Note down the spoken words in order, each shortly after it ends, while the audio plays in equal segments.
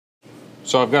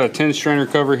So I've got a 10 strainer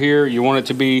cover here. You want it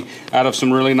to be out of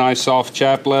some really nice soft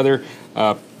chap leather,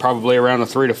 probably around a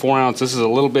 3 to 4 ounce. This is a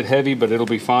little bit heavy, but it'll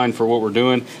be fine for what we're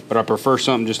doing, but I prefer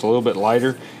something just a little bit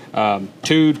lighter.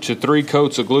 2 to 3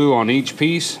 coats of glue on each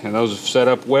piece, and those have set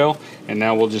up well, and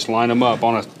now we'll just line them up.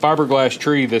 On a fiberglass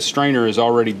tree, this strainer is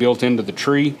already built into the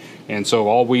tree, and so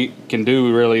all we can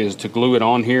do really is to glue it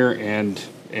on here and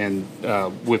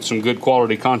with some good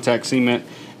quality contact cement,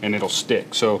 and it'll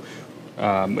stick. So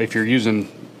if you're using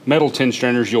metal 10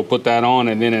 strainers, you'll put that on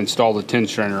and then install the 10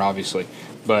 strainer, obviously.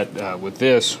 But with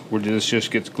this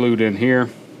just gets glued in here.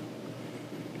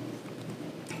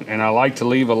 And I like to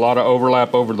leave a lot of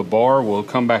overlap over the bar. We'll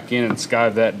come back in and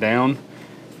skive that down.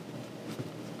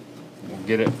 We'll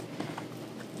get it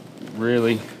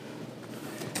really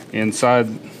inside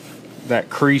that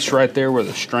crease right there where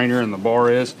the strainer and the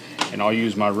bar is. And I'll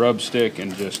use my rub stick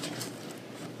and just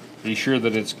be sure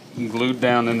that it's glued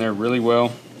down in there really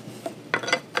well.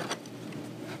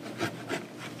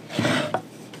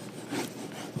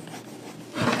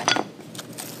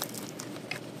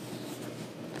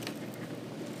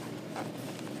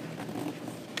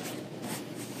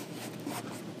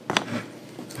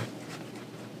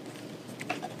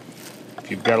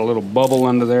 If you've got a little bubble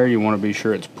under there, you want to be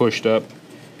sure it's pushed up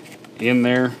in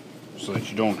there so that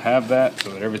you don't have that, so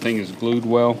that everything is glued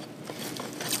well.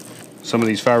 Some of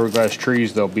these fiberglass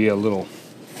trees, there'll be a little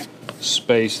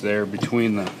space there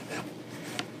between the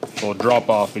little drop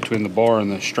off between the bar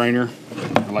and the strainer,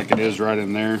 like it is right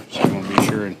in there. So you want to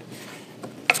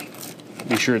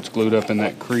be sure it's glued up in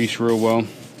that crease real well.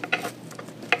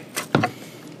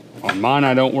 On mine,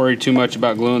 I don't worry too much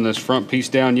about gluing this front piece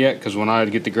down yet, because when I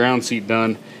get the ground seat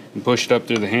done and push it up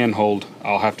through the handhold,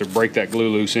 I'll have to break that glue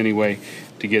loose anyway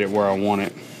to get it where I want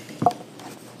it.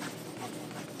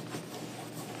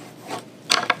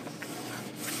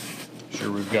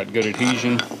 Sure we've got good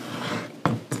adhesion.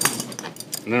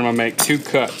 And then I'm going to make 2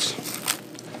 cuts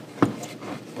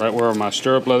right where my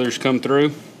stirrup leathers come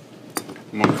through.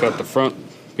 I'm going to cut the front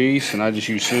piece, and I just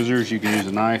use scissors. You can use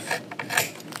a knife.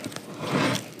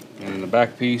 And then the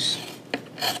back piece,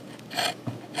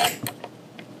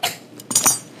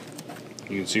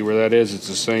 you can see where that is. It's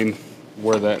the same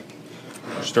where that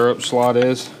stirrup slot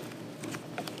is,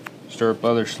 stirrup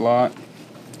leather slot.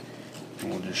 And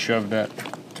we'll just shove that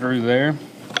through there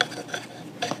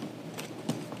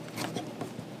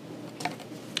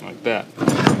like that.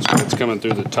 So it's coming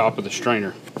through the top of the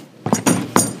strainer,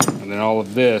 and then all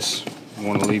of this I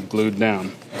want to leave glued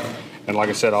down. And like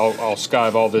I said, I'll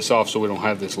skive all this off so we don't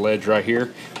have this ledge right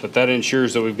here, but that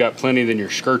ensures that we've got plenty. Then your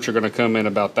skirts are going to come in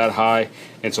about that high,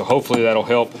 and so hopefully that'll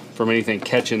help from anything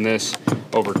catching this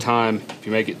over time. If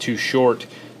you make it too short,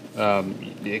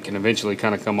 it can eventually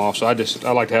kind of come off. So I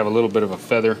like to have a little bit of a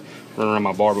feather run around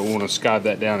my bar, but we want to skive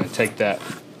that down and take that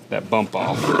bump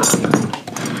off.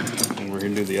 And we're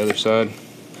going to do the other side.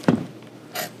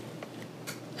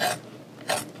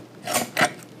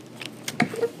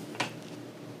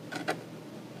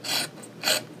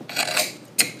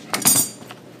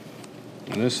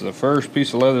 And this is the first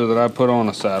piece of leather that I put on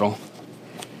a saddle,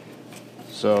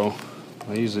 so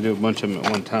I usually do a bunch of them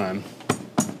at one time.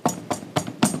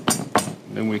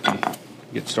 Then we can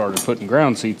get started putting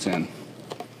ground seats in,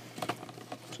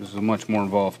 which is a much more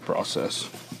involved process.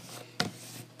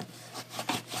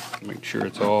 Make sure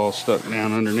it's all stuck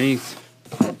down underneath.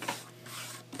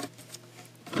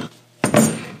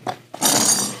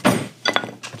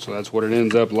 So that's what it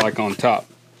ends up like on top.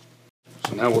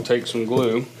 So now we'll take some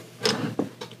glue.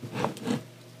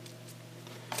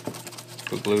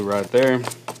 Put glue right there.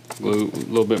 Glue a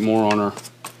little bit more on our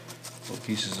little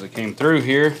pieces that came through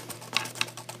here.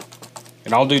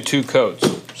 And I'll do 2 coats.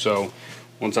 So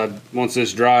once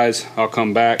this dries, I'll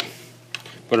come back,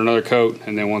 put another coat,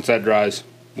 and then once that dries,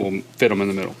 we'll fit them in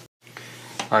the middle.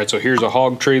 Alright, so here's a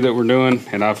hog tree that we're doing,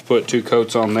 and I've put 2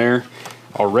 coats on there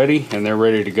already, and they're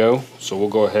ready to go. So we'll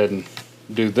go ahead and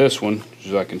do this one,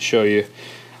 so I can show you.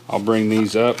 I'll bring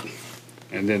these up,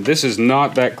 and then this is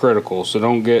not that critical, so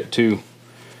don't get too,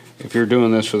 if you're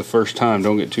doing this for the first time,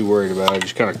 don't get too worried about it.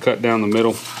 Just kind of cut down the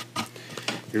middle.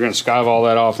 You're going to skive all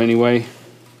that off anyway,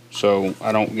 so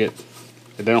they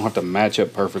don't have to match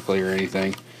up perfectly or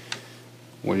anything.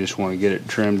 We just want to get it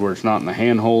trimmed where it's not in the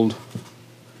handhold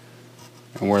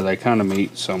and where they kind of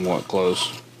meet somewhat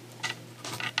close.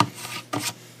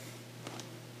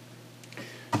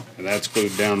 And that's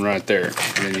glued down right there.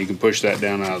 And then you can push that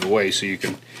down out of the way so you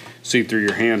can see through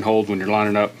your handhold when you're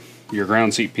lining up your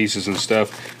ground seat pieces and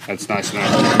stuff. That's nice and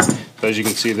accurate. So as you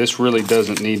can see, this really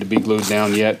doesn't need to be glued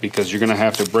down yet, because you're going to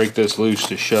have to break this loose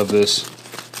to shove this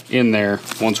in there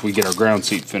once we get our ground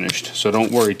seat finished. So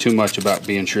don't worry too much about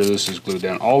being sure this is glued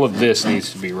down. All of this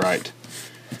needs to be right,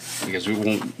 because we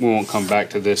won't come back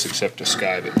to this except to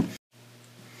skive it.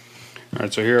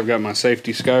 Alright, so here I've got my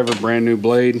safety skiver, brand new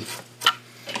blade,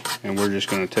 and we're just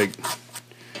going to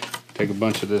take a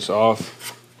bunch of this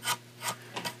off,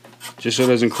 just so it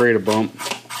doesn't create a bump.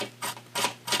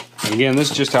 And again,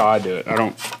 this is just how I do it.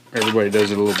 Everybody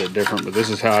does it a little bit different, but this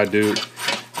is how I do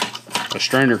a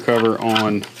strainer cover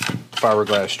on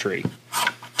fiberglass tree.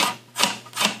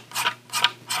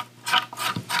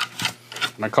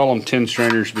 And I call them tin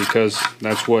strainers because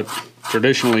that's what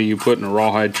traditionally you put in a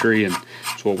rawhide tree, and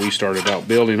it's what we started out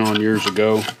building on years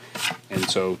ago. And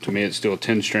so to me it's still a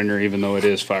tin strainer, even though it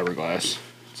is fiberglass.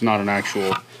 It's not an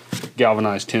actual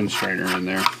galvanized tin strainer in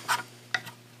there.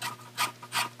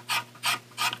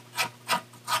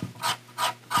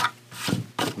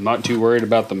 I'm not too worried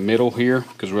about the middle here,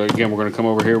 because again we're going to come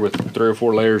over here with 3 or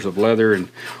 4 layers of leather and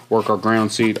work our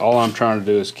ground seat. All I'm trying to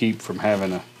do is keep from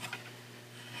having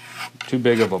too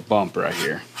big of a bump right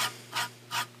here.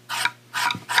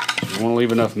 You want to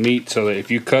leave enough meat so that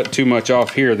if you cut too much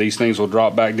off here, these things will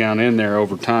drop back down in there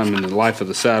over time in the life of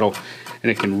the saddle, and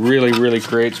it can really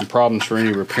create some problems for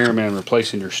any repairman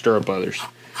replacing your stirrup leathers.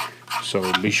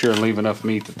 So be sure and leave enough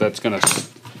meat that's going to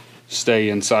stay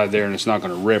inside there, and it's not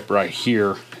going to rip right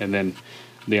here, and then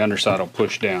the underside will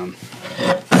push down.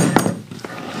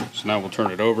 So now we'll turn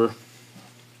it over,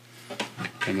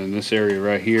 and then this area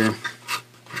right here,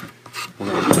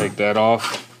 we're going to take that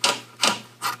off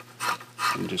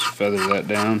and just feather that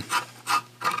down.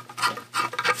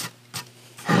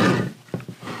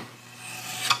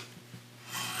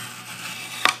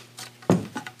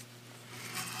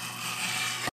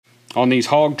 On these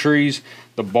hog trees,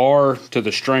 the bar to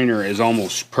the strainer is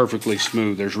almost perfectly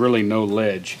smooth. There's really no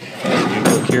ledge. If you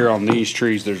look here on these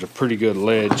trees, there's a pretty good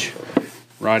ledge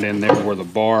right in there where the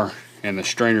bar and the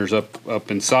strainer's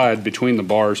up inside between the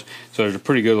bars. So there's a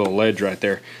pretty good little ledge right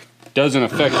there. Doesn't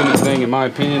affect anything in my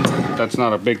opinion. That's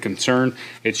not a big concern.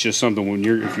 It's just something when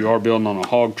if you are building on a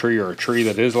hog tree or a tree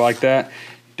that is like that,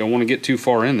 you don't want to get too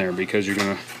far in there, because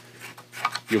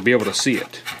you'll be able to see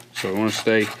it. So we want to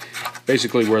stay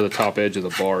basically where the top edge of the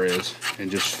bar is and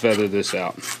just feather this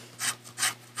out.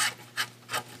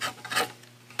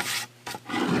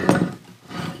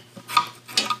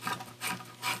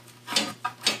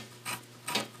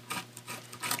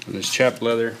 And this chapped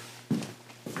leather,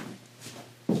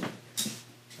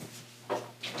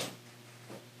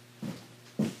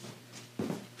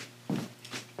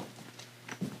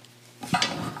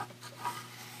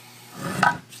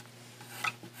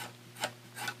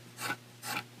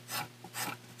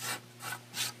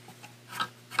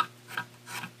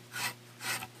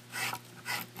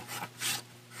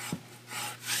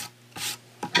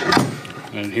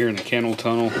 and here in the kennel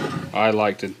tunnel, I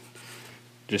like to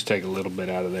just take a little bit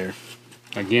out of there.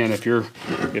 Again,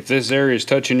 if this area is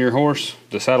touching your horse,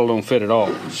 the saddle don't fit at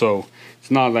all, so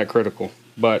it's not that critical.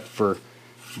 But for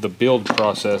the build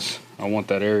process, I want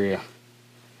that area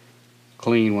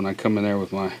clean when I come in there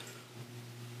with my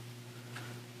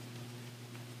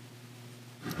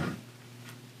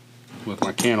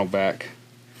cannel back.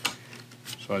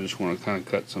 So I just want to kind of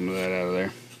cut some of that out of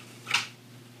there.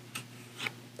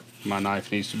 My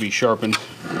knife needs to be sharpened.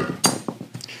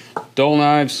 Dull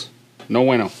knives, no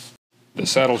bueno. The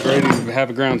saddle's ready to have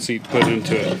a ground seat put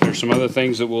into it. There's some other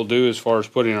things that we'll do as far as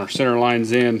putting our center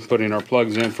lines in, putting our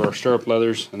plugs in for our stirrup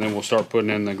leathers, and then we'll start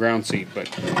putting in the ground seat. But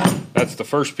that's the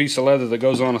first piece of leather that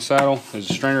goes on a saddle, is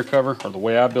a strainer cover, or the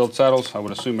way I build saddles. I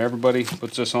would assume everybody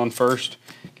puts this on first.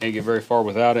 Can't get very far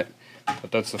without it,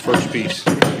 but that's the first piece,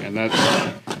 and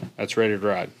that's ready to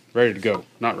ride. Ready to go,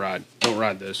 not ride. Don't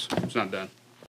ride this, it's not done.